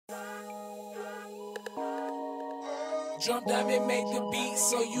Drum diamond make the beat,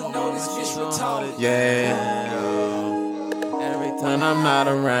 so you know this bitch retarded. Yeah. Every time I'm not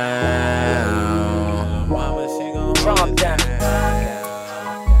around, mama, she gon' hold it down.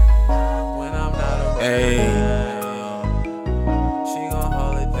 When I'm not around, she gon'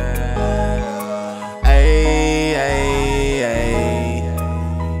 hold it down.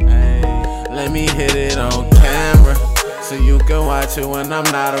 Let me hit it on camera, so you can watch it when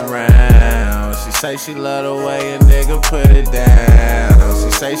I'm not around. She say she love the way a nigga put it down.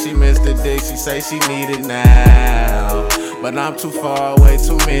 She say she missed the dick, she say she need it now. But I'm too far away,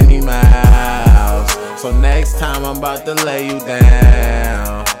 too many miles. So next time I'm about to lay you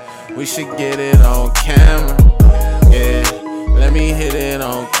down. We should get it on camera, yeah. Let me hit it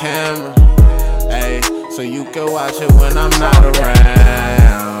on camera, ayy, so you can watch it when I'm not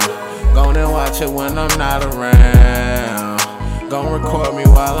around. Gonna watch it when I'm not around. Gon' record me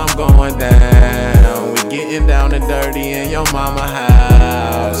while I'm going down. We getting down and dirty in your mama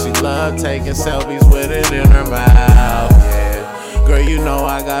house. She love taking selfies with it in her mouth, yeah. Girl, you know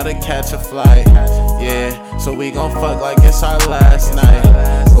I gotta catch a flight, yeah. So we gon' fuck like it's our last night.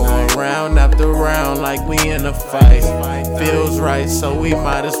 Going round after round like we in a fight. Feels right, so we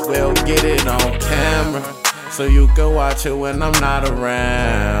might as well get it on camera, so you can watch it when I'm not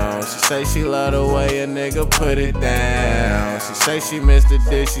around. She say she love the way a nigga put it down. She say she missed the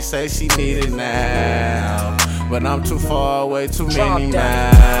dick, she say she need it now. But I'm too far away, too many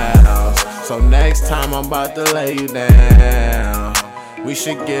miles. So next time I'm about to lay you down. We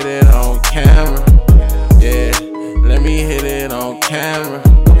should get it on camera, yeah. Let me hit it on camera,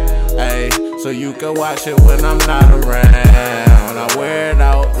 ayy, so you can watch it when I'm not around. I wear it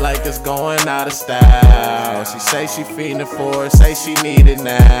out like it's going out of style. She say she fiending for it, say she need it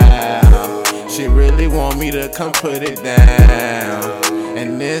now. She really want me to come put it down.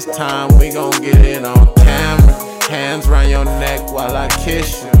 And this time we gon' get it on camera. Hands round your neck while I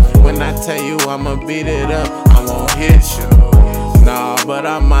kiss you. When I tell you I'ma beat it up, I won't hit you. Nah, but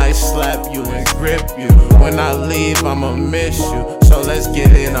I might slap you and grip you. When I leave, I'ma miss you. So let's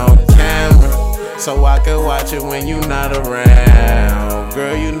get it on camera, so I can watch it when you not around.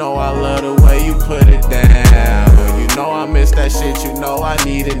 Girl, you know I love the way you put it down. You know I miss that shit, you know I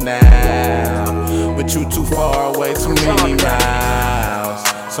need it now. But you too far away, too many miles.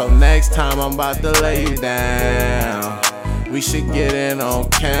 So next time I'm about to lay you down. We should get it on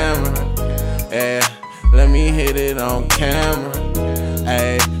camera, yeah. Let me hit it on camera,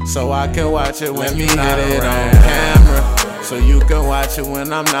 ayy, so I can watch it when you're not around. Camera, so you can watch it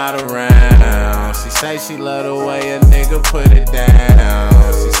when I'm not around. She say she love the way a nigga put it down.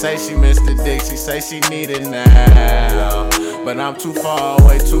 She say she missed the dick, she say she need it now. But I'm too far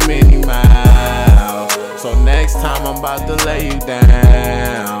away, too many miles. So next time I'm about to lay you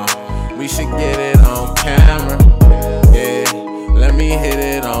down. We should get it on camera, yeah. Let me hit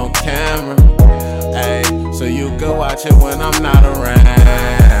it on camera, ayy, so you can watch it when I'm not around.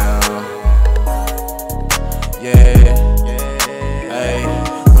 Yeah, ayy,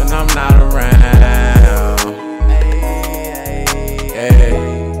 when I'm not around.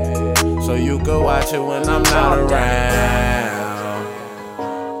 Yeah, so you can watch it when I'm not around.